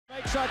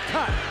shot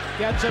cut.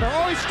 Gets it.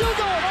 Oh, he's still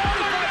going. Oh,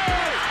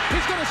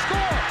 he's going to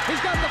score.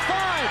 He's got the 5.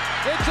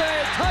 It's a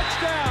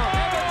touchdown.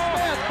 Emmitt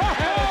Smith.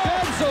 And it's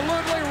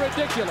absolutely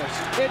ridiculous.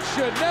 It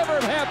should never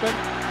have happened,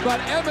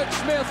 but Emmitt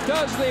Smith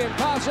does the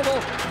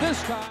impossible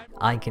this time.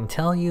 I can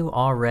tell you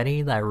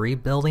already that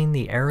rebuilding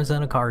the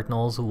Arizona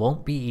Cardinals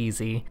won't be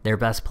easy. Their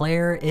best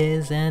player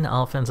is an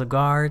offensive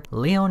guard,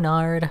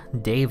 Leonard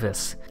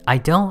Davis. I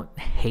don't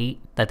hate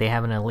that they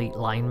have an elite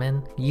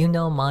lineman. You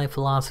know my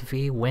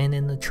philosophy, win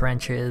in the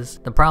trenches.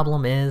 The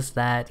problem is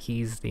that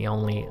he's the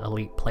only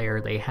elite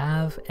player they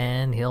have,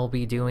 and he'll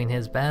be doing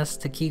his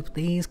best to keep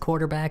these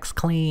quarterbacks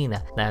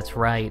clean. That's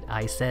right,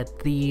 I said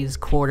these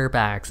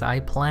quarterbacks.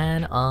 I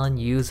plan on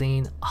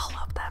using all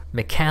of them.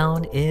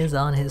 McCown is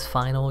on his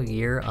final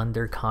year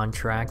under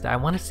contract. I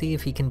want to see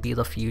if he can be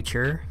the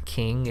future.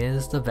 King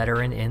is the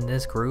veteran in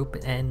this group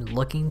and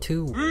looking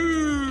to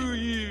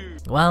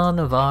while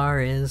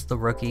Navarre is the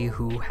rookie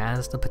who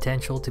has the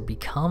potential to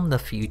become the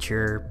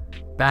future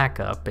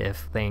backup if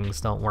things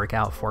don't work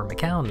out for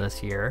McCown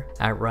this year.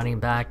 At running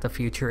back, the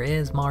future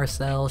is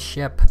Marcel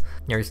Shipp.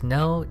 There's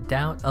no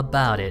doubt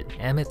about it.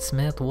 Emmitt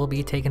Smith will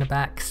be taking a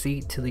back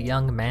seat to the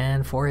young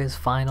man for his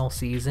final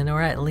season,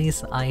 or at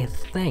least I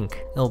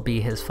think it'll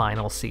be his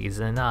final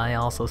season. I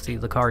also see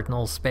the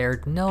Cardinals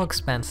spared no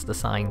expense to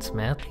sign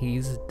Smith.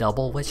 He's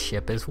double what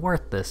Shipp is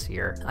worth this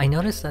year. I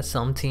noticed that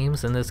some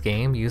teams in this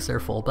game use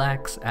their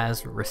fullbacks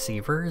as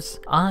receivers.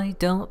 I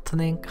don't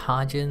think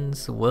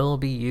Hodgins will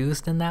be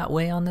used in that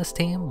way on this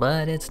team,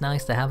 but it's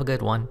nice to have a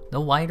good one.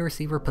 The wide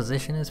receiver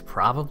position is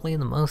probably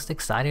the most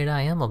excited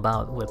I am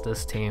about with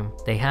this team.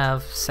 They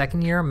have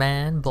second-year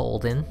man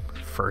Bolden,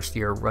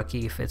 first-year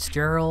rookie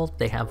Fitzgerald.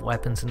 They have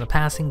weapons in the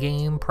passing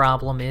game.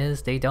 Problem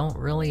is they don't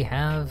really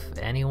have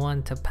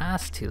anyone to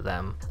pass to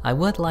them. I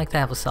would like to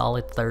have a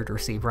solid third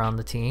receiver on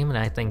the team, and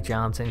I think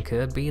Johnson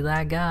could be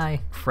that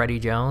guy. Freddie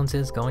Jones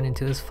is going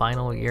into his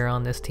final year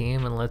on this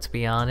team, and let's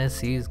be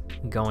honest, he's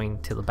going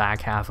to the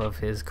back half of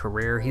his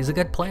career. He's a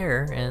good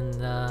player, and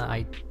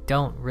I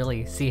don't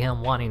really see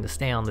him wanting to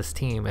stay on this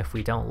team if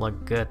we don't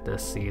look good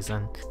this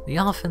season. The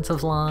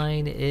offensive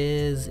line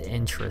is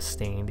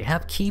interesting. They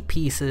have key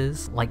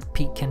pieces like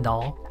Pete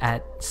Kendall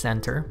at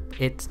center.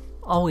 It's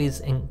always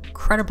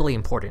incredibly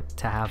important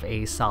to have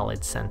a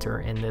solid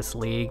center in this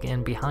league,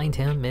 and behind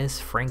him is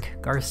Frank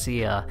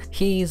Garcia.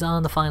 He's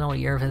on the final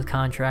year of his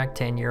contract,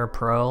 10-year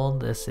pro.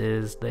 This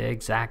is the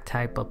exact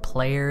type of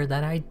player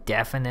that I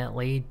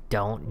definitely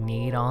don't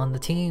need on the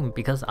team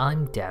because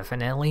I'm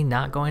definitely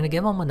not going to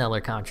give him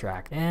another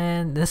contract.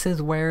 And this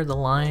is where the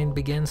line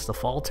begins to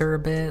falter a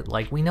bit.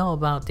 Like, we know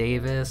about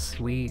Davis,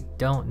 we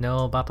don't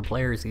know about the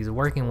players he's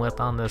working with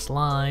on this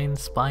line.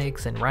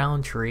 Spikes and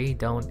Roundtree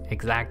don't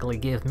exactly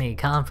give me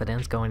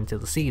confidence going into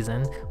the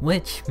season,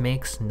 which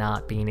makes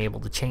not being able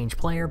to change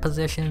player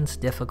positions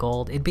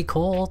difficult. It'd be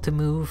cool to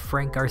move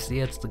Frank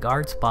Garcia to the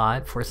guard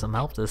spot for some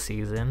help this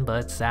season,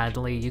 but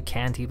sadly you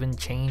can't even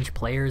change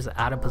players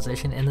out of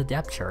position in the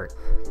depth chart.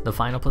 The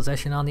final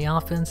position on the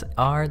offense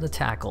are the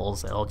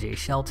tackles. LJ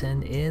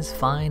Shelton is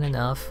fine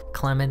enough.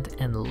 Clement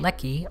and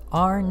Leckie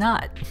are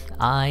not.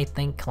 I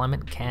think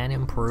Clement can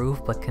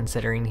improve, but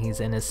considering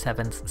he's in his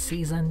 7th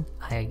season,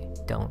 I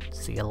don't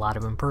see a lot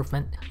of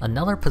improvement.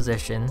 Another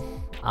position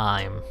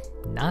I'm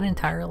not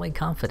entirely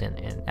confident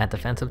in. At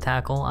defensive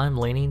tackle, I'm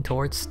leaning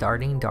towards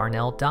starting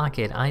Darnell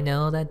Dockett. I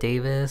know that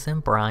Davis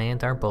and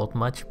Bryant are both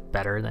much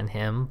better than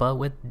him, but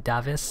with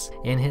Davis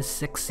in his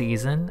 6th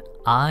season,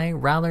 I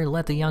rather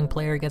let the young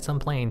player get some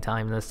playing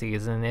time this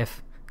season.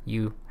 If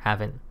you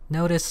haven't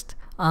noticed,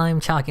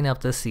 I'm chalking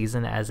up this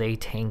season as a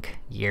tank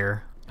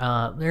year.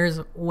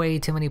 There's way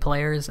too many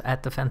players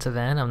at defensive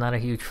end. I'm not a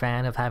huge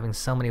fan of having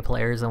so many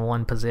players in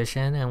one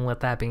position, and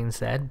with that being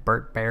said,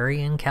 Burt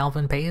Berry and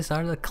Calvin Pace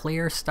are the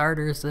clear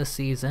starters this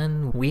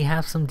season. We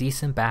have some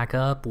decent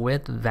backup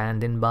with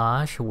Vanden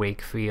Bosch,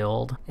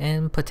 Wakefield,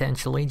 and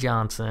potentially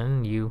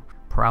Johnson. You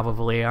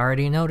probably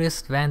already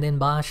noticed Vanden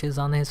Bosch is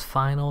on his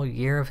final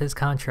year of his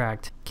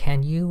contract.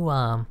 Can you,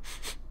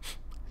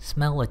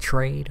 smell a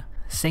trade?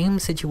 Same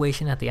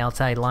situation at the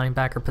outside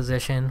linebacker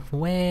position.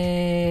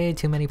 Way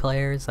too many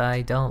players.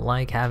 I don't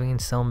like having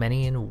so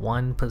many in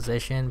one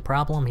position.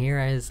 Problem here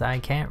is I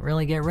can't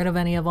really get rid of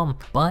any of them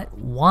but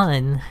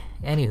one.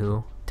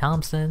 Anywho,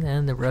 Thompson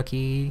and the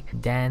rookie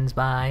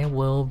Dansby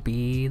will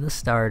be the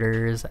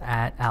starters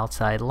at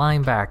outside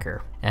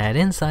linebacker. At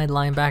inside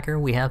linebacker,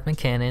 we have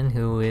McKinnon,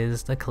 who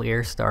is the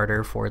clear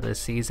starter for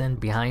this season.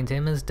 Behind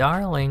him is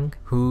Darling,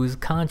 whose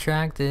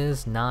contract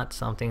is not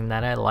something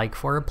that I like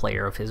for a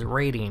player of his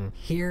rating.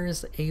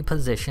 Here's a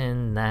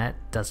position that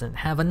doesn't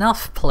have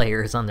enough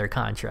players under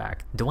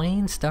contract.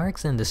 Dwayne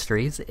Starks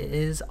Industries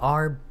is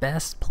our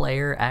best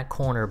player at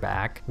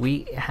cornerback.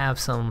 We have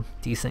some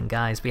decent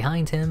guys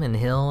behind him in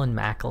Hill and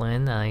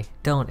Macklin. I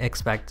don't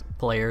expect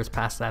players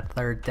past that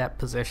third depth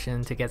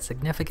position to get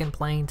significant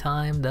playing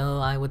time, though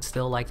I would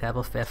still like to have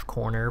a fifth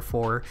corner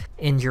for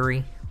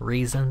injury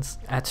reasons.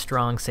 At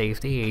strong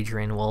safety,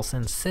 Adrian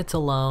Wilson sits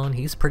alone.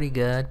 He's pretty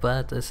good,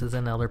 but this is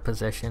another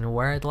position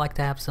where I'd like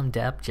to have some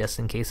depth just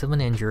in case of an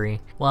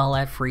injury. While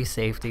at free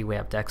safety, we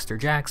have Dexter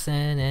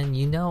Jackson, and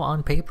you know,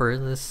 on paper,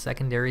 this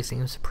secondary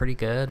seems pretty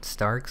good.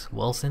 Starks,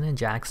 Wilson, and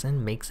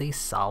Jackson makes a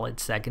solid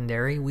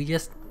secondary. We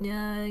just,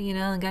 you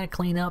know, gotta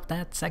clean up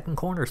that second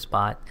corner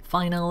spot.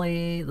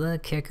 Finally,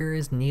 the kicker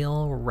is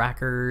Neil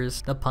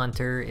Rackers. The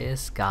punter is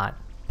Scott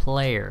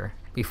Player.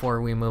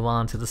 Before we move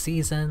on to the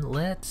season,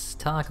 let's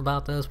talk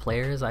about those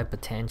players I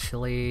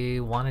potentially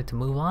wanted to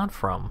move on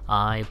from.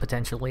 I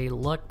potentially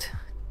looked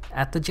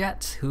at the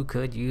Jets, who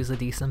could use a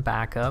decent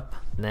backup.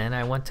 Then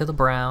I went to the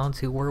Browns,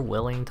 who were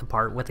willing to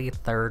part with a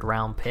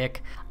third-round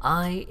pick.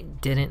 I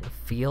didn't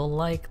feel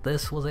like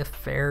this was a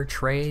fair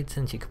trade,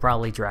 since you could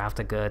probably draft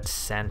a good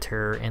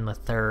center in the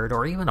third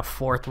or even a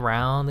fourth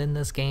round in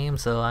this game,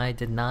 so I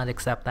did not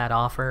accept that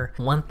offer.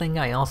 One thing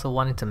I also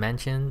wanted to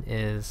mention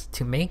is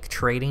to make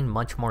trading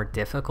much more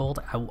difficult,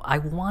 I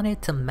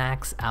wanted to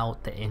max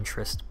out the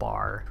interest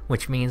bar,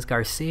 which means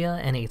Garcia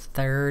and a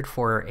third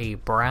for a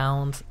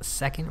Browns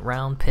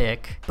second-round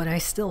pick, but I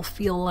still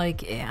feel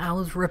like I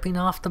was ripping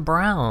off the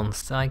Browns,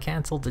 so I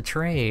canceled the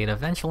trade.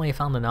 Eventually I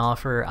found an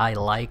offer I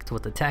liked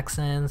with the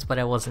Texans, but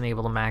I wasn't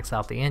able to max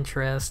out the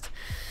interest.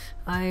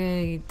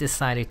 I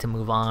decided to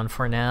move on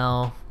for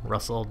now.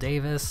 Russell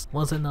Davis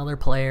was another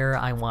player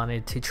I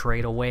wanted to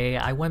trade away.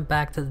 I went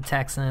back to the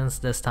Texans,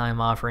 this time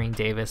offering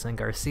Davis and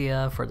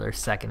Garcia for their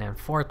second and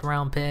fourth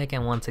round pick,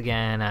 and once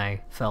again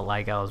I felt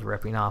like I was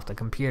ripping off the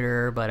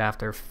computer, but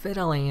after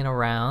fiddling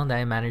around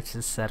I managed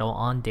to settle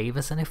on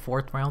Davis and a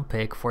fourth round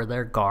pick for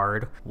their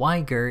guard,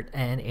 Weigert,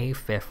 and a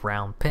fifth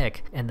round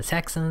pick, and the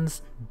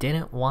Texans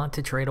didn't want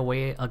to trade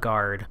away a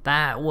guard.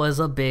 That was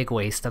a big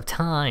waste of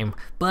time,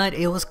 but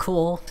it was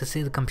cool to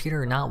see the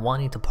computer not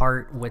wanting to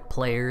part with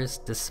players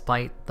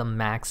despite the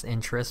max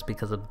interest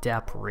because of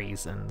depth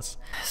reasons.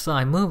 So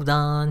I moved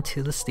on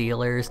to the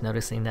Steelers,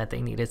 noticing that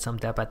they needed some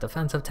depth at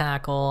defensive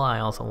tackle. I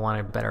also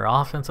wanted better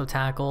offensive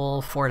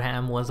tackle.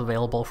 Fordham was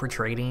available for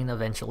trading,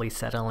 eventually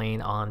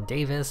settling on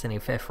Davis and a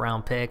fifth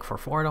round pick for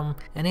Fordham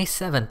and a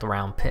seventh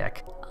round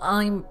pick.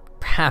 I'm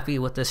happy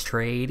with this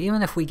trade,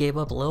 even if we gave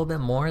up a little bit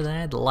more than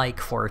I'd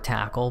like for a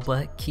tackle,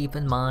 but keep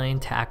in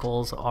mind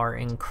tackles are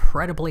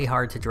incredibly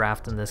hard to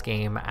draft in this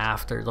game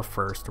after the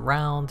first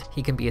round.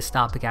 He can be a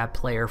stopgap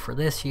player for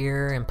this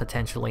year and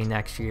potentially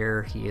next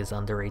year. He is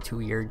under a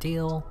 2-year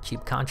deal,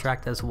 cheap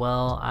contract as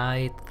well.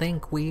 I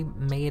think we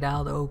made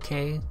out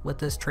okay with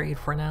this trade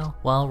for now.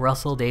 While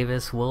Russell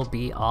Davis will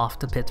be off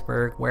to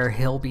Pittsburgh, where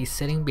he'll be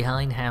sitting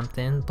behind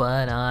Hampton,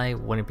 but I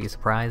wouldn't be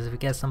surprised if he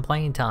gets some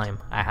playing time.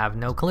 I have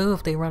no clue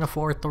if they run a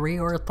 4-3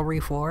 or a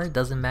 3-4, it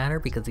doesn't matter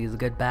because he's a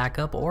good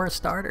backup or a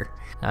starter.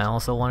 I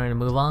also wanted to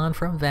move on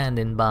from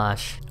Vanden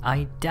Bosch.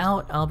 I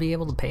doubt I'll be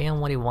able to pay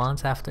him what he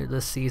wants after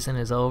this season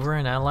is over,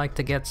 and I like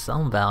to get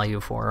some value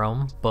for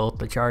him. Both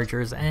the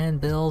Chargers and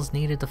Bills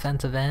need a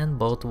defensive end,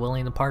 both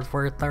willing to part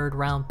for a third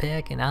round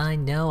pick, and I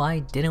know I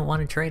didn't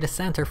want to trade a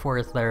center for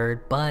a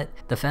third, but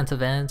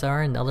defensive ends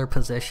are another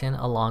position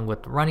along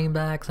with running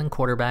backs and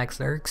quarterbacks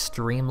that are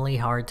extremely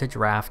hard to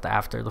draft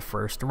after the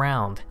first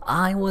round.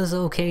 I was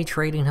okay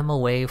trading him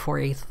away for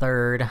a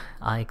third.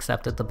 I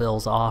accepted the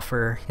Bills'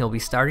 offer. He'll be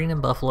starting in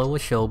Buffalo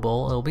with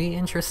Showbowl. It'll be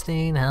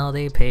interesting how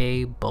they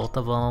pay both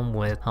of them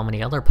with how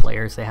many other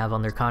players they have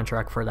under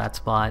contract for that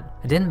spot.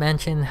 I didn't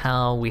mention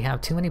how we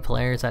have too many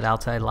players at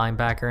outside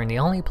linebacker, and the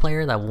only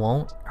player that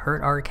won't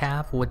hurt our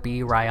cap would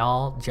be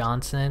Ryal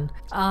Johnson.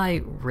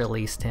 I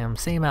released him.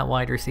 Same at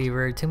wide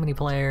receiver. Too many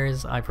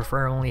players. I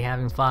prefer only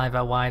having 5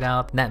 at wide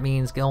out. That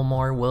means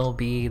Gilmore will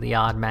be the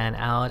odd man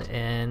out,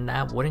 and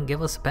that wouldn't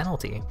give us a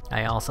penalty.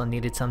 I also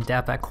needed some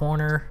depth at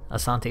corner.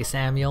 Asante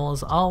Samuel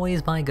is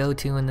always my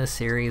go-to in this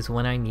series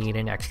when I need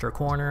an extra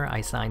corner. I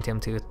signed him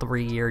to a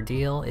 3-year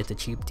deal. It's a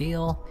cheap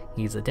deal.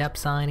 He's a depth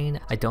signing.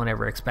 I don't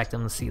ever expect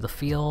him to see the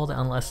field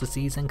unless the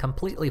season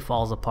completely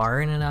falls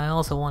apart, and I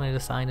also wanted to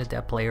sign a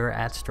depth player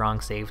at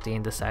strong safety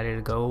and decided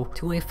to go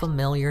to a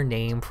familiar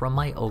name from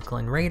my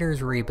Oakland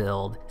Raiders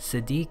rebuild.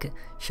 Sadiq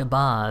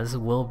Shabazz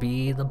will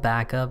be the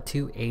backup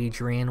to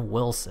Adrian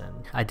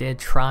Wilson. I did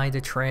try to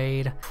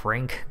trade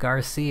Frank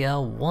Garcia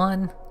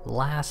one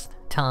last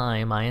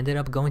time. I ended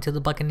up going to the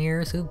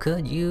Buccaneers, who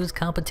could use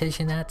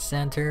competition at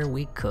center.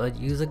 We could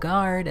use a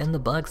guard, and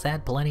the Bucs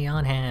had plenty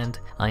on hand.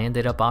 I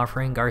ended up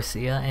offering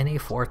Garcia and a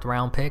 4th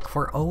round pick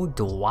for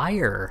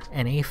O'Dwyer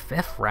and a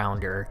 5th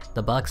rounder.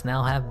 The Bucs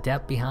now have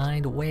depth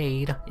behind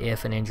Wade.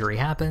 If an injury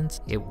happens,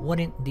 it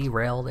wouldn't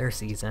derail their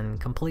season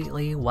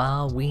completely,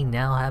 while we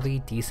now have a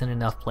decent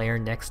enough player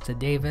next to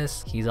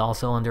Davis. He's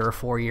also under a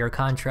 4-year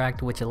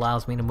contract, which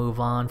allows me to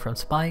move on from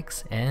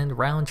Spikes and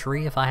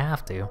Roundtree if I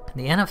have to.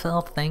 The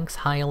NFL thinks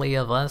highly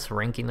of us,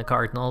 ranking the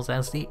Cardinals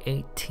as the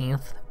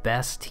 18th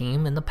best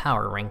team in the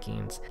power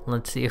rankings.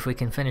 Let's see if we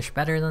can finish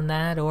better than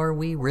that, or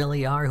we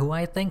really are who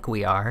I think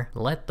we are.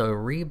 Let the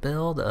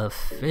rebuild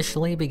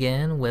officially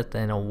begin with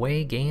an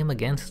away game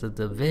against the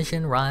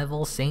division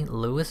rival St.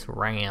 Louis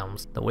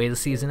Rams. The way the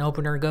season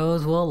opener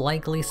goes will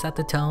likely set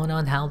the tone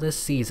on how this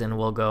season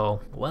will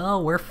go.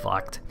 Well, we're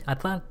fucked. I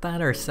thought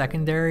that our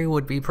secondary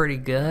would be pretty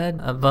good,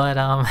 but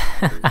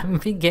I'm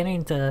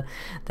beginning to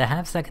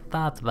have second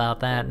thoughts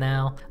about that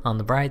now. On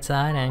the bright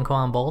side,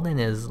 Anquan Bolden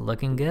is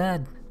looking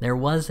good. There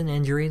was an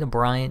injury to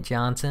Bryant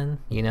Johnson,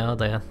 you know,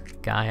 the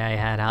guy I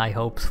had high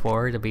hopes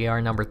for to be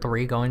our number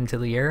 3 going into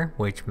the year,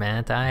 which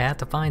meant I had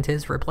to find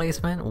his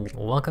replacement.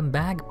 Welcome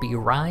back,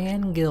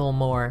 Brian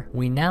Gilmore.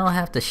 We now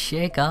have to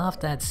shake off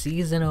that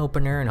season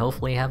opener and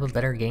hopefully have a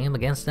better game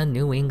against the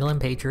New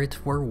England Patriots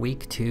for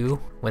week 2.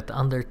 With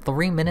under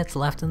 3 minutes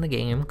left in the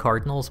game,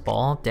 Cardinals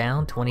ball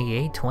down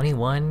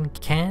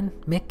 28-21. Can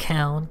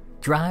McCown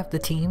drive the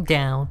team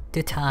down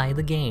to tie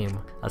the game?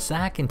 A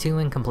sack and 2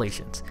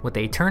 incompletions with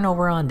a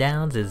turnover on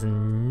downs is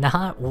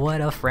not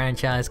what a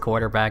franchise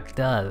quarterback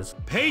does.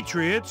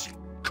 Patriots,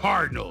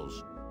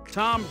 Cardinals.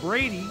 Tom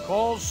Brady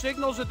calls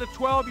signals at the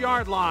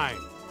 12-yard line.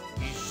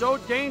 He's so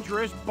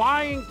dangerous,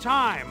 buying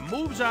time,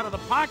 moves out of the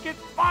pocket,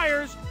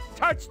 fires,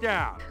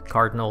 touchdown.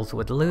 Cardinals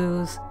would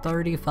lose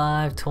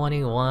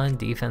 35-21.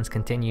 Defense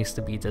continues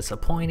to be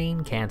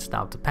disappointing, can't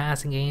stop the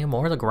passing game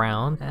or the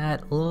ground.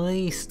 At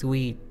least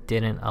we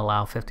didn't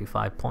allow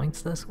 55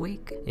 points this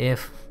week.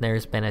 If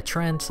there's been a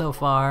trend so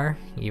far,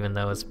 even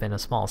though it's been a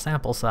small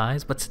sample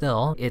size, but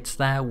still, it's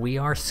that we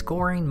are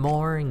scoring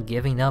more and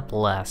giving up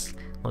less.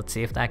 Let's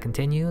see if that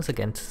continues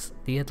against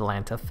the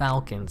Atlanta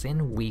Falcons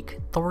in week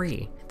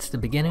 3. It's the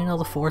beginning of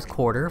the 4th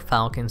quarter,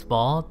 Falcons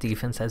ball.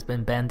 Defense has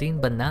been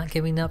bending but not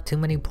giving up too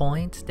many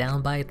points.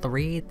 Down by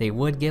 3, they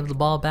would give the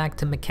ball back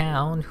to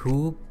McCown,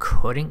 who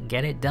couldn't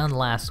get it done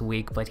last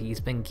week, but he's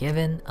been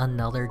given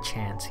another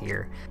chance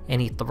here.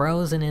 And he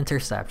throws an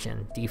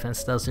interception.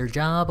 Defense does their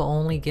job,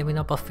 only giving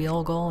up a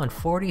field goal and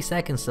 40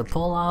 seconds to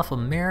pull off a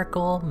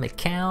miracle.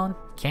 McCown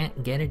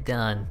can't get it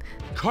done.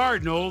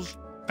 Cardinals,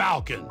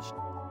 Falcons.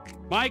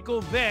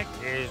 Michael Vick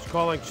is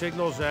calling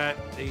signals at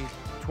the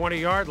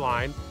 20-yard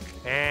line,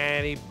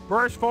 and he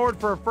bursts forward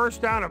for a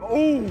first down of,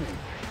 ooh,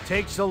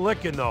 takes a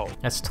licking though.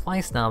 That's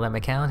twice now that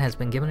McCown has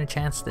been given a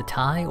chance to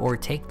tie or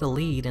take the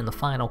lead in the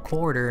final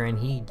quarter, and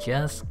he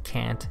just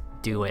can't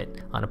do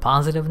it. On a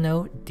positive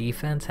note,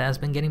 defense has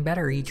been getting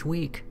better each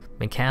week.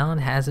 McCown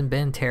hasn't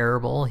been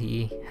terrible.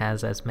 He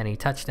has as many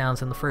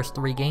touchdowns in the first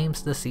 3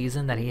 games this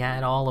season that he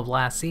had all of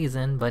last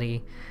season, but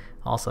he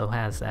also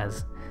has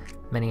as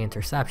many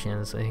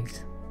interceptions.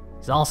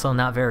 He's also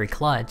not very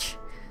clutch.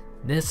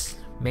 This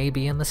may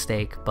be a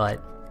mistake,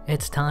 but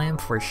it's time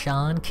for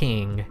Sean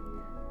King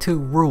to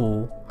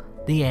rule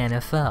the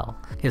NFL.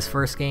 His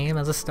first game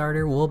as a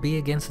starter will be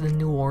against the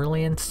New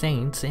Orleans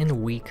Saints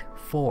in week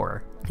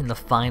 4. In the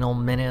final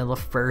minute of the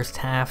first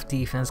half,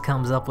 defense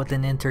comes up with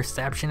an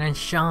interception and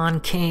Sean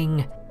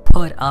King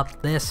put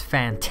up this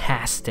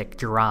fantastic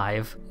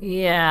drive.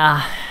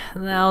 Yeah,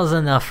 that was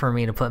enough for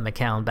me to put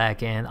McCown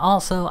back in.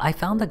 Also, I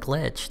found a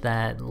glitch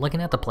that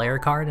looking at the player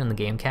card in the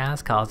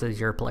GameCast causes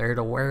your player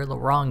to wear the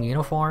wrong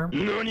uniform.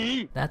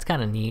 Nani? That's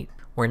kind of neat.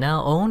 We're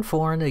now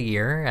 0-4 in the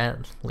year.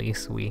 At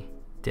least we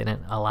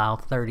didn't allow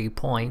 30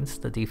 points.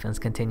 The defense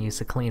continues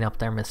to clean up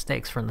their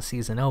mistakes from the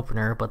season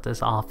opener, but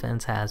this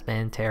offense has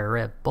been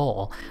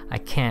terrible. I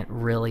can't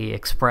really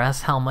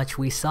express how much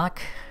we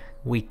suck.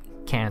 We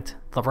can't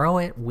throw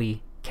it,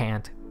 we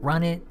can't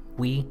run it,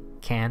 we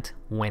can't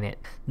win it.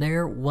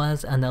 There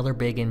was another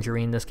big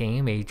injury in this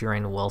game.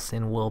 Adrian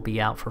Wilson will be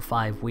out for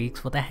 5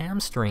 weeks with a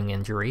hamstring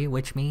injury,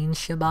 which means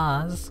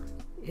Shabazz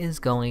is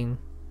going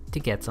to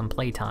get some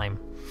playtime.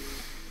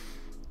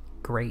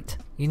 Great.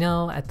 You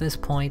know, at this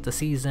point, the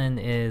season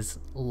is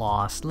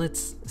lost.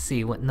 Let's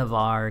see what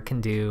Navarre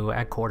can do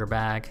at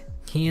quarterback.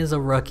 He is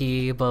a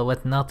rookie, but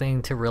with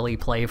nothing to really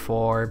play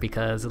for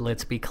because,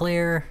 let's be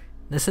clear,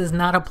 this is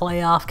not a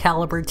playoff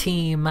caliber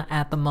team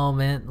at the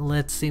moment.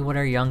 Let's see what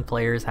our young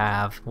players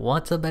have.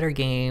 What's a better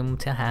game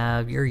to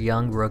have your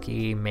young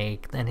rookie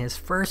make than his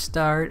first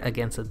start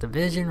against a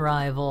division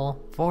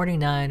rival,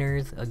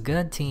 49ers, a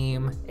good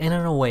team, in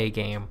an away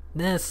game?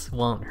 This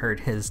won't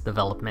hurt his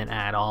development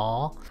at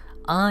all.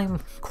 I'm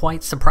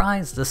quite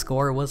surprised the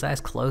score was as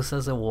close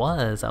as it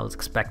was. I was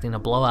expecting a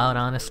blowout,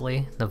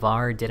 honestly.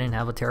 Navarre didn't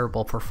have a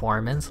terrible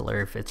performance.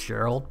 Larry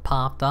Fitzgerald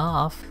popped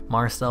off.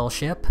 Marcel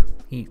Shipp,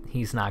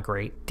 he's not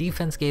great.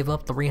 Defense gave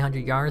up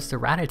 300 yards to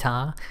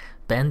Ratata.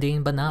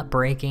 Bending but not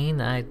breaking.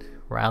 I'd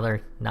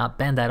rather not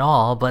bend at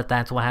all, but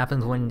that's what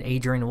happens when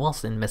Adrian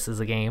Wilson misses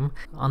a game.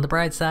 On the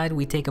bright side,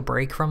 we take a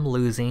break from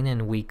losing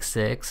in week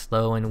 6,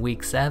 though in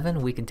week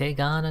 7 we can take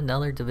on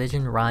another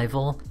division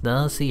rival,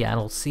 the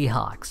Seattle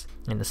Seahawks.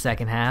 In the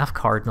second half,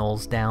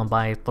 Cardinals down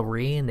by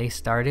 3, and they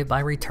started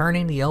by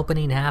returning the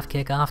opening half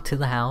kickoff to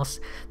the house.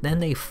 Then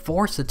they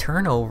forced a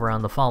turnover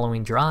on the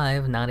following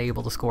drive, not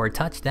able to score a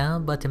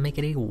touchdown, but to make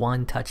it a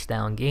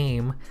 1-touchdown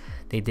game.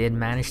 They did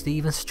manage to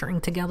even string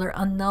together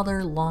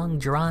another long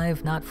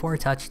drive, not for a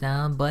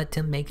touchdown, but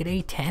to make it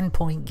a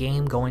 10-point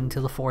game going into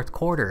the fourth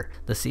quarter.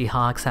 The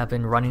Seahawks have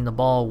been running the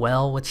ball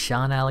well with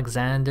Sean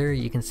Alexander.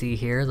 You can see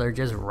here they're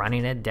just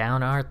running it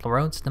down our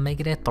throats to make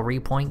it a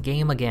 3-point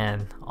game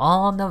again.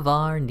 All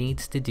Navarre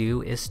needs to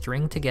do is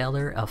string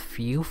together a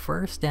few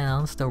first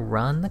downs to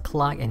run the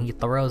clock, and he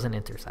throws an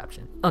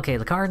interception. Okay,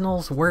 the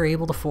Cardinals were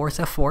able to force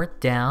a fourth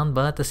down,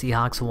 but the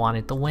Seahawks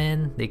wanted to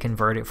win. They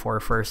converted for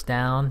a first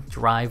down,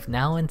 drive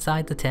now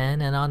inside the 10,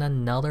 and on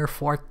another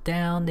fourth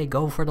down, they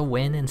go for the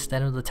win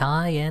instead of the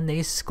tie, and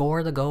they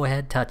score the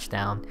go-ahead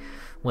touchdown.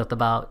 With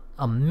about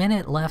a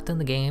minute left in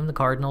the game, the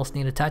Cardinals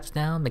need a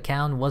touchdown.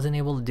 McCown wasn't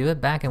able to do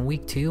it back in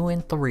week 2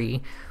 and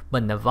 3,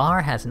 but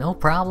Navarre has no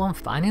problem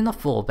finding the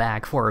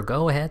fullback for a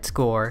go-ahead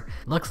score.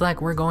 Looks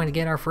like we're going to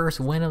get our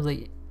first win of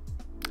the...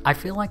 I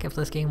feel like if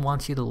this game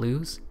wants you to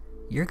lose,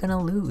 you're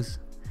gonna lose.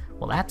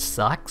 Well, that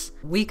sucks.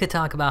 We could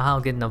talk about how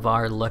good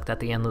Navarre looked at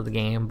the end of the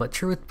game, but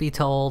truth be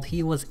told,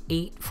 he was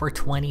 8 for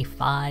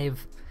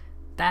 25.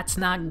 That's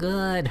not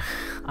good.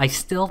 I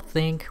still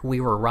think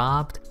we were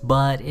robbed,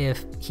 but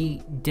if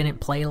he didn't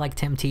play like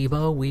Tim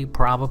Tebow, we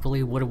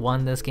probably would have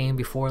won this game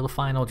before the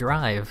final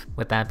drive.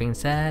 With that being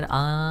said,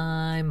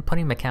 I'm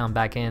putting McCown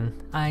back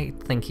in. I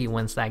think he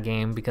wins that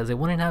game because it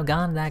wouldn't have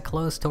gone that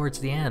close towards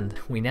the end.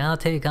 We now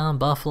take on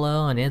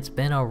Buffalo, and it's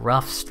been a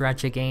rough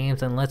stretch of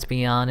games, and let's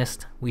be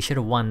honest, we should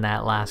have won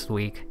that last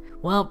week.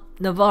 Well,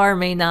 Navarre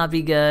may not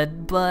be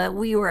good, but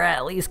we were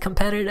at least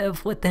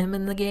competitive with him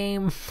in the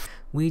game.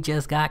 We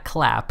just got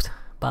clapped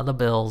by the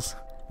Bills.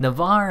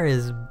 Navarre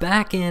is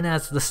back in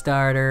as the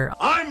starter.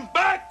 I'm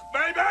back,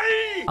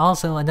 baby!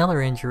 Also,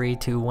 another injury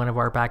to one of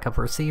our backup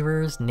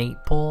receivers,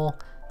 Nate Poole.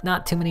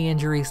 Not too many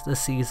injuries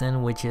this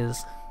season, which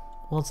is,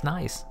 well, it's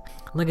nice.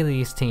 Look at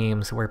these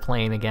teams we're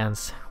playing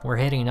against. We're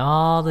hitting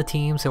all the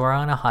teams who are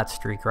on a hot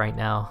streak right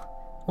now.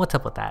 What's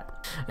up with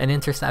that? An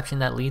interception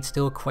that leads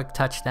to a quick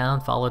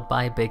touchdown, followed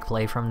by a big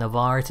play from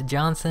Navarre to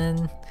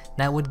Johnson.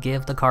 That would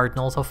give the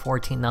Cardinals a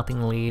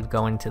 14-0 lead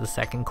going into the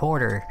second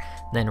quarter.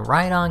 Then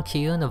right on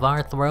cue,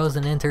 Navarre throws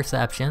an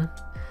interception.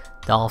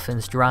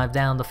 Dolphins drive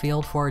down the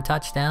field for a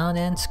touchdown,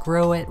 and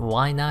screw it,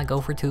 why not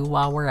go for 2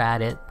 while we're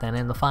at it? Then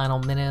in the final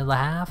minute of the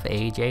half,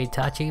 AJ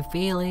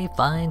Touchy-Feely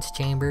finds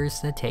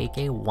Chambers to take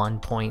a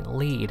 1-point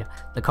lead.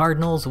 The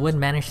Cardinals would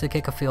manage to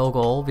kick a field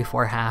goal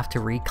before half to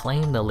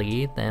reclaim the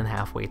lead. Then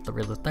halfway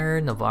through the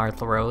third, Navarre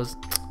throws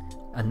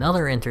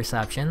another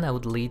interception that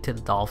would lead to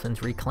the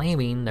Dolphins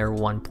reclaiming their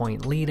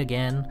 1-point lead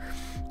again.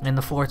 In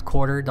the fourth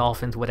quarter,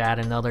 Dolphins would add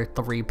another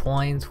 3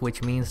 points,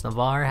 which means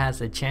Navarre has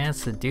a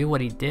chance to do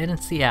what he did in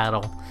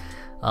Seattle.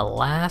 A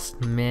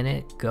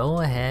last-minute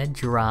go-ahead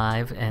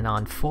drive, and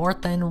on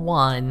 4th and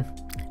 1,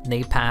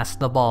 they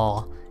passed the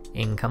ball.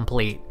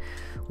 Incomplete.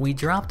 We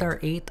dropped our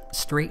 8th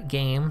straight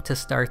game to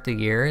start the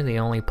year. The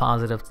only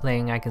positive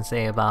thing I can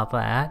say about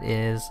that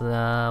is,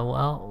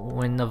 well,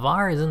 when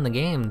Navarre is in the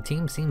game, the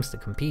team seems to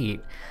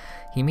compete.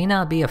 He may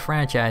not be a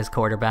franchise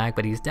quarterback,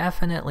 but he's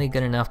definitely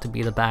good enough to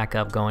be the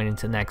backup going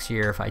into next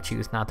year if I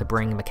choose not to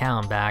bring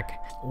McCown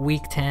back.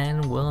 Week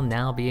 10 will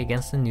now be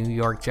against the New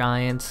York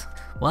Giants.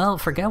 Well,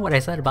 forget what I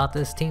said about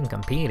this team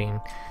competing.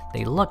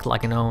 They look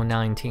like an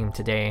 0-9 team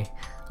today.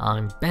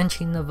 I'm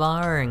benching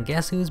Navarre, and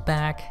guess who's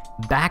back?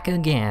 Back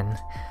again.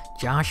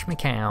 Josh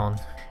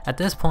McCown. At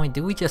this point,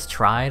 do we just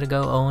try to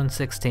go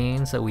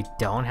 0-16 so we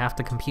don't have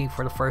to compete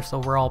for the first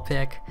overall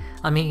pick?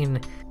 I mean,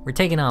 we're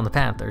taking on the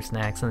Panthers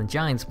next, and the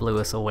Giants blew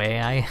us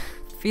away. I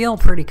feel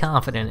pretty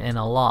confident in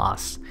a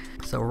loss.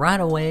 So right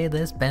away,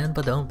 this bend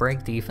but don't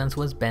break defense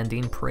was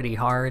bending pretty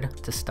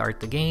hard to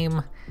start the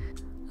game,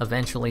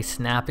 eventually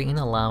snapping,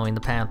 allowing the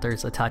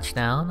Panthers a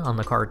touchdown on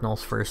the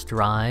Cardinals' first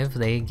drive.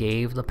 They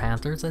gave the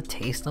Panthers a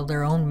taste of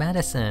their own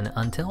medicine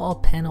until a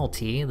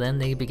penalty. Then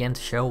they began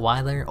to show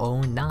why they're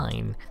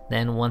 0-9.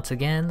 Then once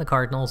again, the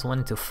Cardinals went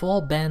into full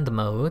bend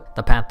mode.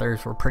 The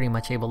Panthers were pretty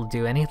much able to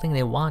do anything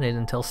they wanted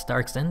until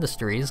Starks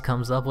Industries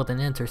comes up with an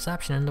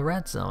interception in the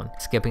red zone.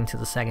 Skipping to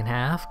the second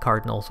half,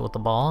 Cardinals with the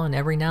ball, and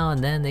every now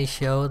and then they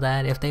show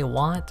that if they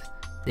want,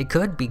 they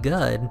could be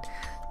good.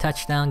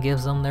 Touchdown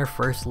gives them their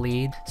first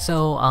lead.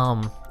 So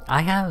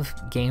I have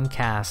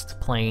Gamecast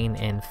playing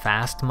in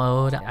fast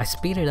mode. I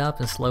speed it up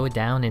and slow it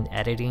down in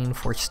editing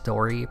for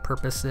story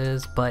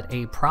purposes, but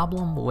a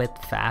problem with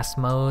fast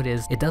mode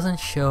is it doesn't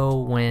show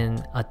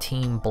when a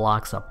team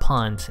blocks a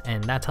punt,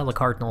 and that's how the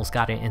Cardinals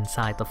got it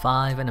inside the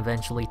 5 and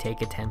eventually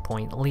take a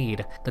 10-point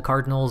lead. The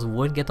Cardinals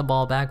would get the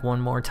ball back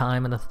one more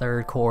time in the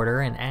third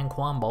quarter, and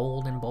Anquan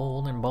bold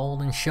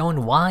and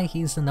showing why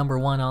he's the number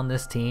 1 on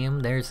this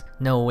team. There's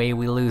no way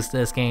we lose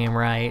this game,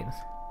 right?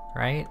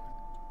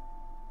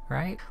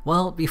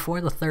 Well,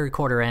 before the third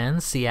quarter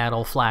ends,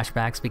 Seattle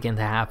flashbacks begin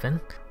to happen.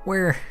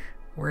 We're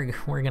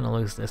gonna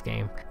lose this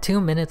game.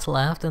 2 minutes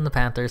left and the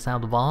Panthers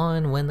have the ball,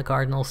 and when the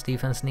Cardinals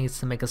defense needs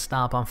to make a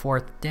stop on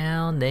 4th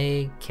down,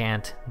 they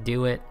can't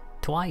do it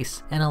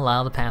twice and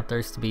allow the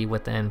Panthers to be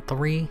within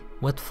 3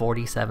 with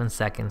 47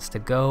 seconds to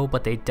go,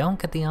 but they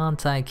don't get the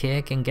onside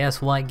kick, and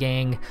guess what,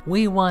 gang?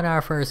 We won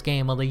our first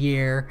game of the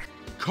year.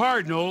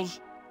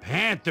 Cardinals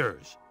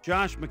Panthers.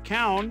 Josh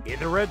McCown in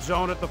the red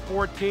zone at the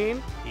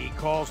 14. He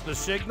calls the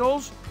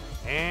signals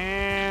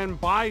and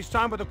buys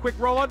time with a quick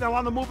rollout. Now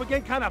on the move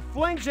again, kind of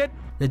flings it.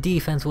 The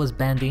defense was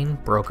bending,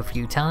 broke a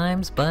few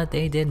times, but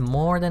they did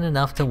more than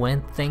enough to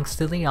win thanks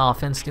to the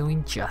offense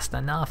doing just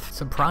enough.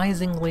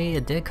 Surprisingly,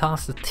 it did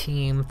cost the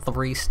team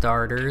 3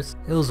 starters.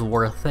 It was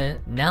worth it.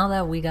 Now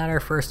that we got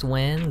our first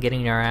win,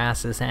 getting our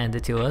asses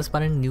handed to us by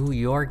the New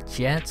York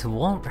Jets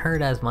won't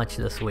hurt as much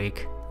this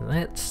week.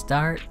 Let's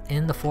start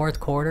in the fourth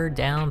quarter,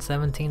 down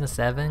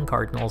 17-7.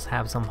 Cardinals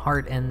have some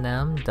heart in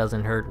them.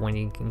 Doesn't hurt when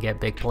you can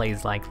get big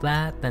plays like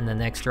that. Then the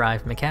next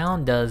drive,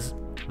 McCown does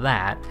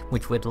that,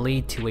 which would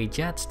lead to a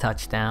Jets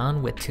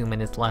touchdown with 2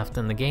 minutes left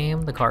in the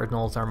game. The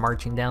Cardinals are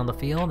marching down the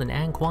field, and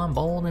Anquan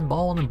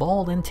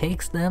Bolden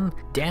takes them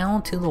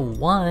down to the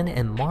 1,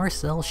 and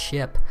Marcel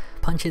Shipp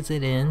punches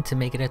it in to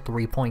make it a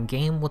 3-point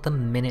game with a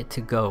minute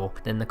to go.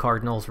 Then the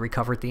Cardinals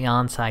recovered the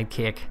onside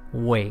kick.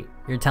 Wait,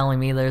 you're telling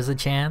me there's a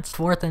chance?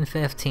 4th and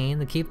 15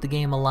 to keep the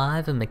game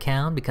alive, and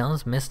McCown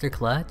becomes Mr.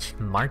 Clutch,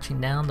 marching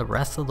down the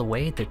rest of the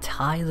way to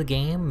tie the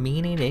game,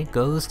 meaning it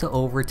goes to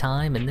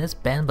overtime, and this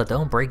bend but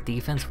don't break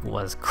defense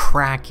was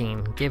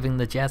cracking, giving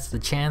the Jets the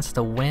chance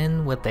to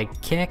win with a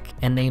kick,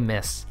 and they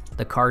miss.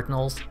 The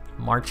Cardinals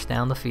march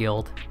down the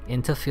field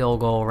into field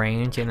goal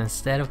range, and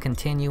instead of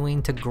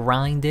continuing to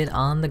grind it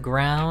on the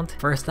ground,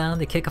 first down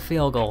they kick a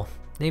field goal.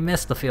 They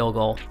missed the field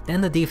goal. Then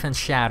the defense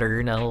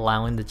shattered,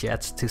 allowing the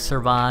Jets to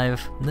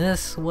survive.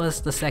 This was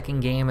the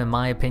second game, in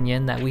my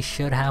opinion, that we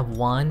should have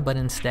won, but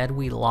instead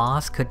we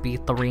lost. Could be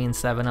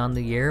 3-7 on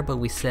the year, but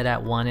we sit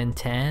at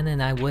 1-10,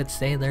 and I would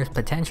say there's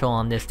potential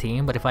on this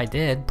team, but if I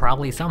did,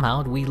 probably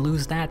somehow we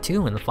lose that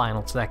too in the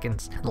final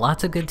seconds.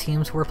 Lots of good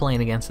teams we're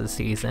playing against this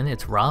season.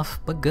 It's rough,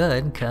 but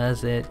good,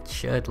 because it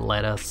should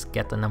let us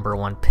get the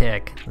 #1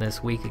 pick.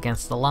 This week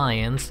against the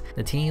Lions,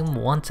 the team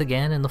once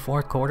again in the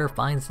fourth quarter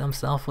finds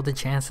themselves with a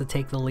chance to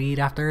take the lead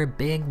after a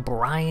big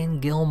Brian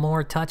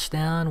Gilmore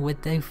touchdown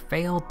with a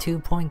failed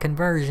 2-point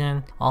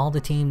conversion. All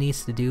the team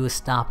needs to do is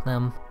stop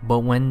them, but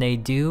when they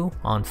do,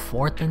 on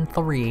 4th and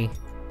 3,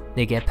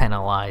 they get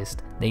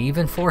penalized. They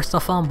even forced a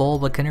fumble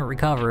but couldn't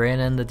recover it,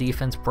 and the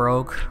defense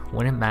broke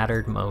when it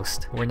mattered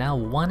most. We're now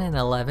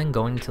 1-11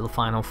 going into the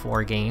final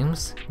 4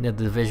 games. The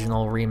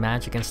divisional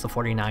rematch against the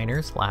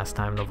 49ers, last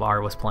time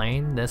Navarre was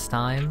playing. This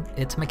time,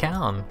 it's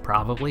McCown.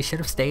 Probably should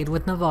have stayed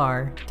with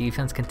Navarre.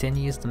 Defense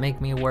continues to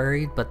make me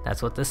worried, but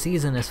that's what the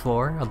season is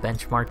for. A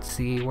benchmark to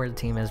see where the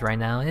team is right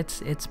now.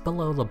 It's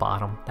below the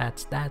bottom.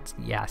 That's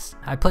yes.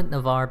 I put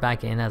Navarre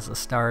back in as a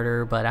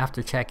starter, but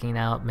after checking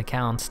out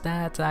McCown's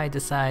stats, I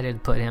decided to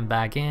put him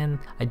back in.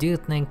 I do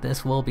think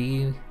this will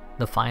be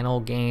the final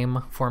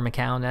game for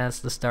McCown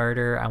as the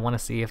starter. I want to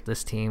see if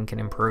this team can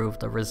improve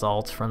the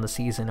results from the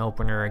season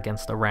opener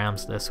against the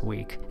Rams this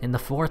week. In the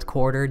fourth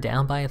quarter,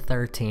 down by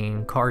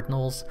 13,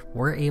 Cardinals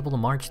were able to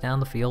march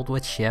down the field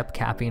with Shipp,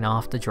 capping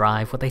off the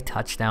drive with a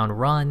touchdown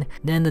run.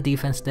 Then the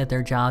defense did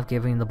their job,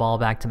 giving the ball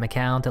back to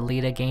McCown to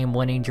lead a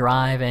game-winning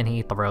drive, and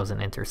he throws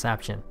an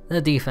interception. The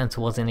defense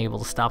wasn't able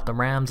to stop the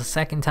Rams a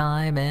second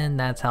time, and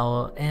that's how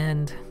it'll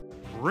end.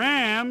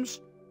 Rams,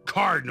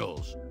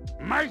 Cardinals.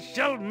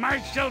 Marshall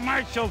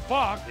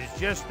Falk is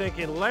just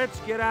thinking, let's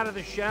get out of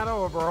the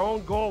shadow of our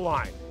own goal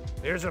line.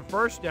 There's a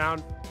first down.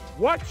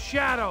 What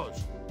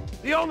shadows?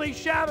 The only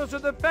shadows are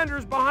the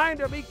defenders behind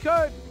him. He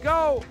could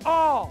go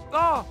all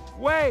the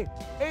way.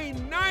 A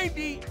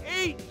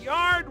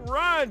 98-yard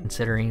run.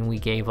 Considering we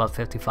gave up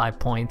 55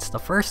 points the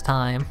first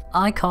time,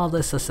 I call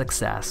this a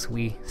success.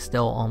 We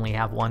still only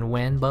have 1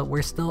 win, but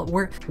we're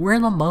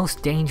the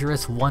most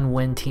dangerous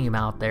 1-win team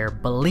out there.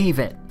 Believe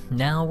it.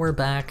 Now we're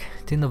back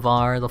to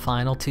Navarre, the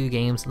final 2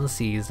 games of the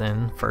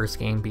season. First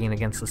game being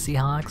against the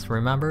Seahawks.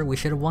 Remember, we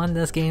should have won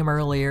this game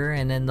earlier,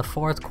 and in the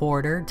fourth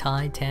quarter,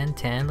 tied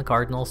 10-10. The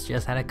Cardinals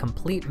just had a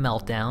complete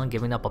meltdown,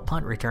 giving up a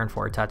punt return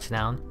for a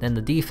touchdown. Then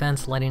the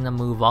defense letting them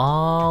move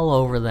all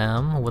over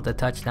them, with a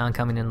touchdown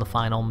coming in the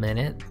final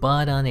minute,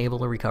 but unable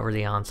to recover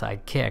the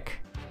onside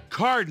kick.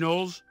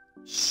 Cardinals,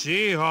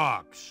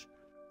 Seahawks.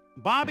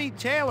 Bobby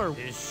Taylor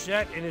is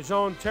set in his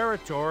own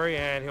territory,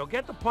 and he'll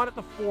get the punt at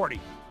the 40.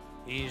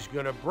 He's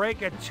going to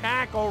break a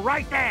tackle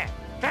right there.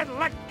 And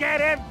look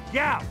at him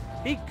go.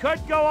 He could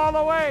go all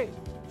the way.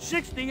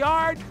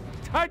 60-yard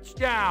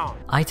touchdown.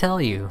 I tell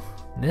you,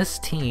 this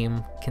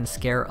team can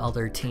scare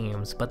other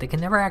teams, but they can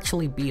never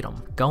actually beat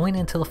them. Going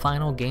into the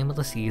final game of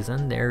the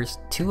season, there's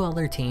 2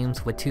 other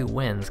teams with 2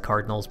 wins,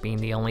 Cardinals being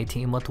the only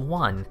team with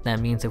 1. That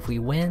means if we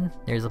win,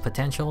 there's a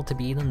potential to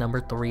be the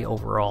 #3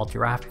 overall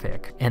draft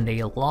pick, and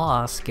a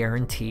loss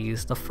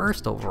guarantees the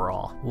 1st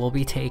overall. We'll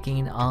be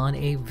taking on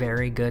a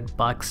very good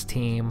Bucks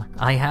team.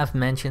 I have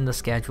mentioned the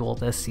schedule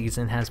this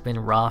season has been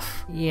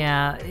rough.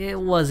 Yeah, it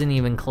wasn't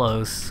even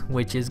close,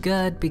 which is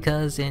good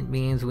because it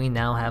means we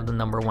now have the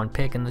 #1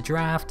 pick in the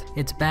draft.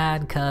 It's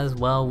bad because,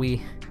 well,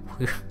 we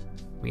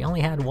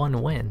only had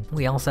 1 win.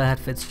 We also had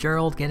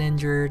Fitzgerald get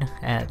injured,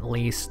 at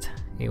least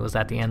It was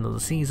at the end of the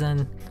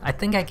season. I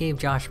think I gave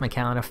Josh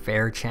McCown a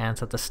fair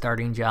chance at the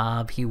starting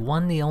job. He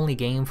won the only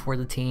game for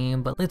the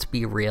team, but let's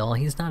be real,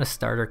 he's not a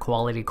starter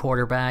quality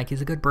quarterback.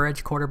 He's a good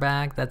bridge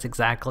quarterback. That's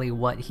exactly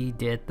what he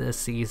did this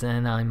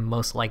season. I'm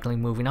most likely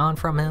moving on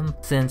from him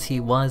since he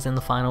was in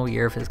the final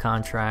year of his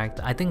contract.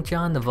 I think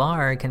John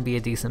Navarre can be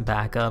a decent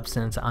backup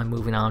since I'm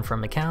moving on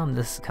from McCown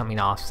this coming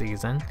off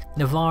season.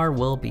 Navarre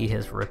will be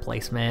his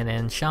replacement,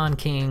 and Sean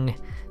King,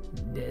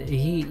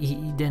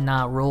 he did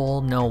not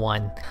rule no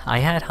one. I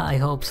had high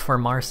hopes for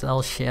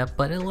Marcel Shipp,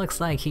 but it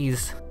looks like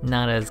he's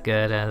not as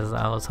good as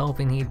I was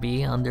hoping he'd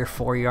be, under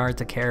 4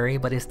 yards a carry,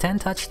 but his 10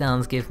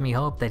 touchdowns give me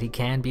hope that he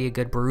can be a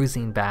good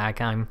bruising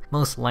back. I'm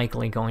most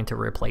likely going to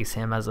replace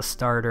him as a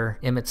starter.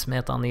 Emmitt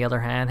Smith, on the other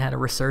hand, had a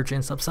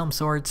resurgence of some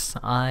sorts.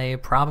 I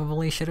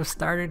probably should have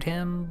started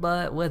him,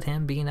 but with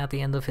him being at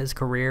the end of his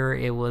career,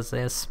 it was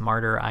a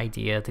smarter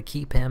idea to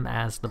keep him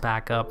as the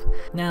backup.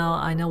 Now,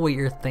 I know what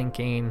you're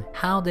thinking.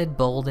 How did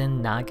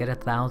Bolden not get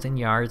 1,000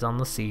 yards on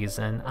the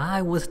season?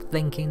 I was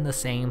thinking the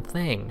same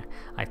thing.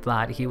 I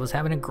thought he was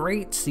having a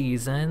great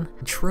season.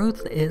 The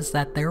truth is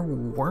that there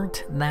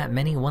weren't that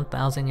many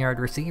 1,000 yard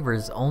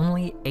receivers.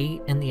 Only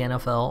 8 in the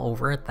NFL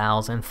over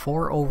 1,000,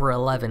 4 over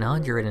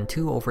 1,100, and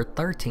 2 over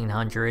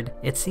 1,300.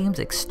 It seems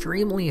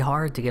extremely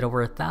hard to get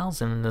over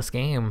 1,000 in this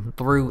game,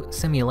 through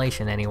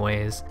simulation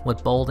anyways.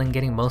 With Bolden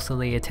getting most of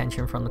the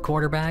attention from the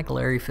quarterback,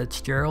 Larry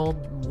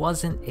Fitzgerald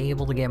wasn't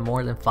able to get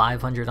more than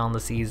 500 on the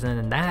season,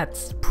 and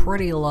that's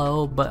pretty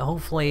low, but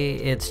hopefully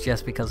it's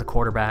just because the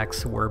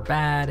quarterbacks were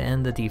bad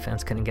and the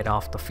defense couldn't get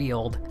off the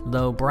field.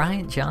 Though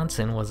Bryant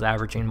Johnson was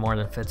averaging more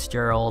than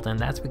Fitzgerald, and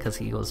that's because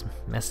he was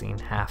missing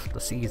half the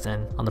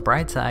season. On the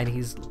bright side,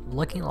 he's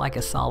looking like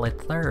a solid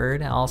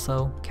third.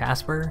 Also,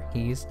 Casper,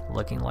 he's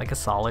looking like a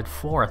solid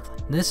fourth.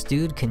 This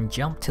dude can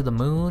jump to the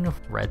moon.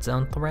 Red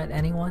zone threat,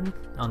 anyone?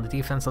 On the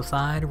defensive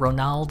side,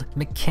 Ronald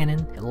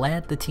McKinnon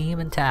led the team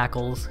in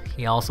tackles.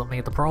 He also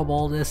made the Pro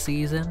Bowl this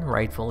season,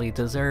 rightfully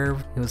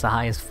deserved. He was the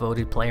highest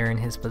voted player in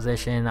his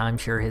position. I'm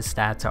sure his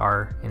stats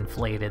are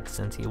inflated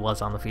since he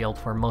was on the field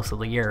for most of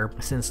the year,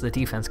 since the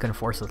defense couldn't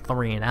force a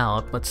 3 and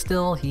out, but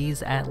still,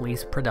 he's at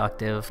least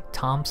productive.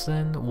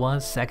 Thompson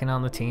was second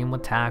on the team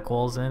with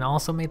tackles and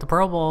also made the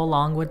Pro Bowl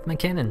along with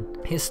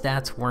McKinnon. His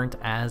stats weren't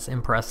as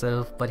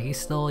impressive, but he's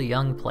still a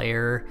young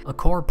player, a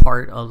core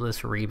part of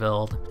this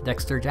rebuild.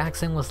 Dexter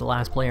Jackson was the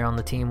last player on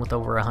the team with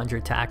over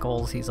 100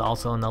 tackles. He's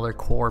also another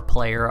core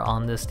player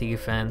on this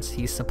defense.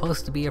 He's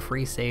supposed to be a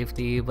free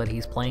safety, but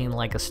he's playing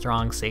like a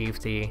strong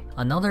safety.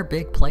 Another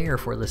big player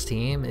for this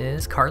team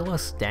is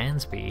Carlos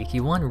Dansby. He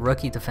won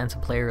Rookie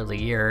Defensive Player of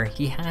the Year.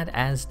 He had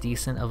as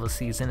decent of a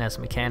season as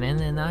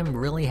McCannon, and I'm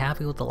really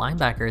happy with the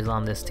linebackers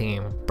on this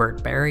team.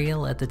 Burt Berry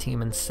led the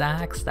team in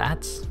sacks.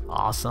 That's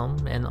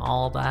awesome and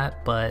all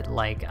that, but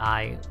like,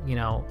 I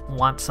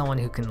want someone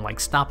who can like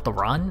stop the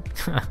run.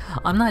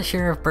 I'm not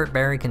sure if Burt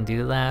Berry can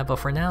do that, but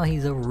for now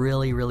he's a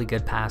really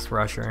good pass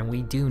rusher, and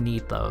we do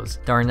need those.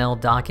 Darnell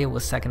Dockett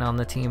was second on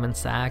the team in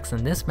sacks,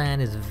 and this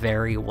man is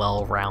very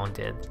well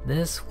rounded.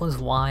 This was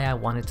why I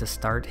wanted to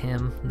start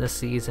him this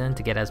season,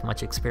 to get as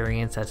much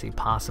experience as he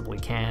possibly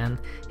can.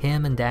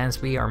 Him and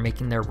Dansby are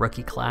making their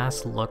rookie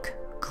class look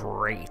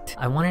great.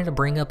 I wanted to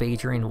bring up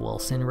Adrian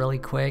Wilson really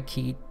quick.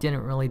 He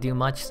didn't really do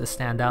much to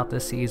stand out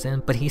this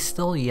season, but he's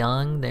still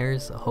young.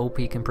 There's hope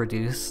he can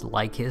produce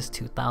like his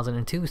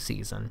 2002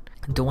 season.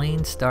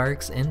 Dwayne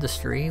Starks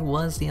Industry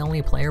was the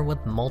only player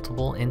with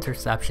multiple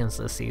interceptions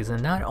this season.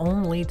 Not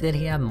only did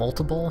he have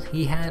multiple,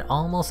 he had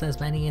almost as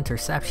many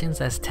interceptions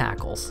as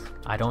tackles.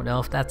 I don't know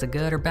if that's a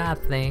good or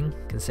bad thing,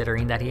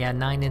 considering that he had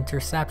 9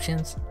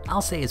 interceptions.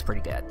 I'll say it's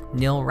pretty good.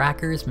 Neil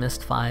Rackers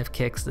missed 5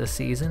 kicks this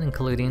season,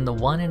 including the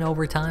one in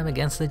overtime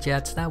against the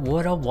Jets that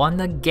would have won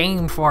the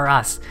game for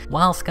us.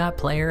 While Scott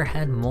Player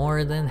had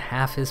more than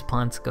half his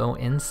punts go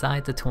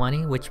inside the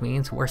 20, which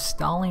means we're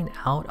stalling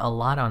out a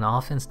lot on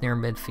offense near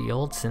midfield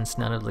since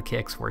none of the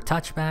kicks were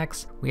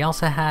touchbacks. We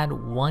also had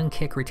 1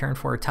 kick return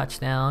for a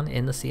touchdown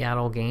in the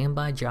Seattle game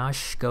by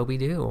Josh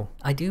Scooby-Doo.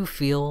 I do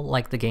feel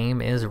like the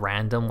game is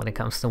random when it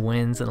comes to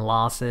wins and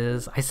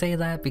losses. I say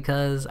that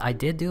because I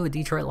did do a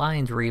Detroit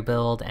Lions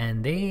rebuild,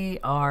 and they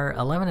are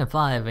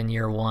 11-5 in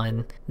year 1.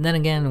 And then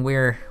again,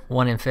 we're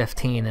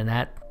 1-15, and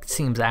that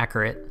seems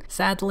accurate.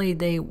 Sadly,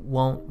 they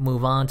won't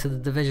move on to the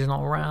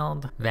divisional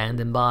round.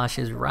 Vanden Bosch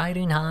is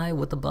riding high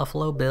with the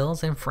Buffalo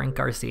Bills, and Frank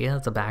Garcia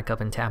is a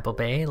backup in Tampa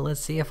Bay. Let's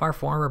see if our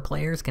former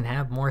players can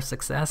have more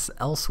success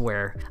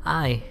elsewhere.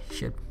 I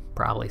should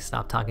probably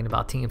stop talking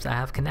about teams I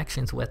have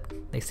connections with.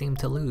 They seem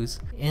to lose.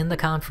 In the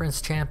conference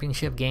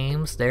championship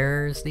games,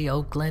 there's the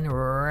Oakland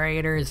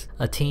Raiders,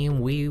 a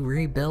team we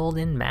rebuilt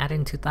in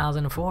Madden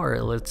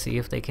 2004. Let's see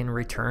if they can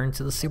return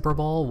to the Super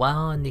Bowl,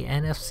 while in the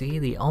NFC,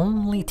 the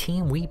only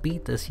team we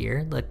beat this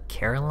year, the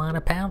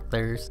Carolina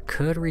Panthers,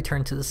 could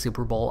return to the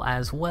Super Bowl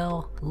as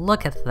well.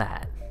 Look at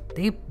that.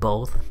 They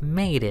both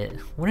made it.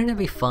 Wouldn't it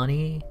be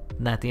funny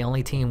that the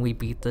only team we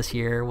beat this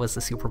year was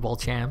the Super Bowl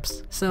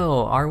champs?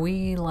 So, are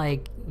we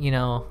like,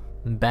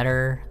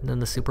 better than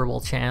the Super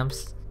Bowl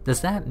champs?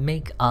 Does that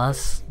make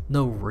us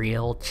the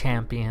real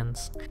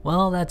champions?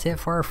 Well, that's it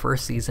for our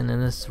first season in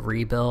this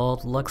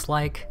rebuild. Looks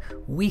like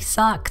we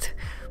sucked,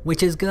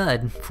 which is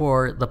good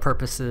for the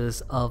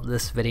purposes of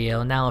this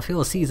video. Now, if it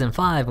was season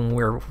 5 and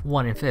we're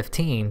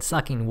 1-15,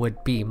 sucking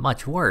would be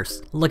much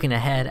worse. Looking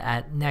ahead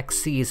at next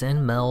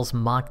season, Mel's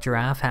mock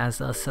draft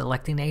has us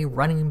selecting a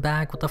running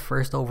back with the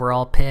first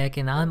overall pick,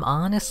 and I'm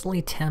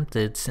honestly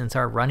tempted since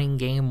our running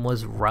game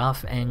was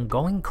rough, and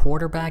going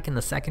quarterback in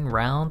the second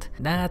round,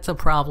 that's a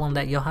problem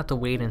that you'll have to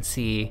wait and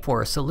see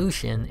for a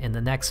solution in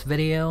the next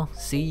video.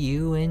 See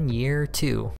you in year 2.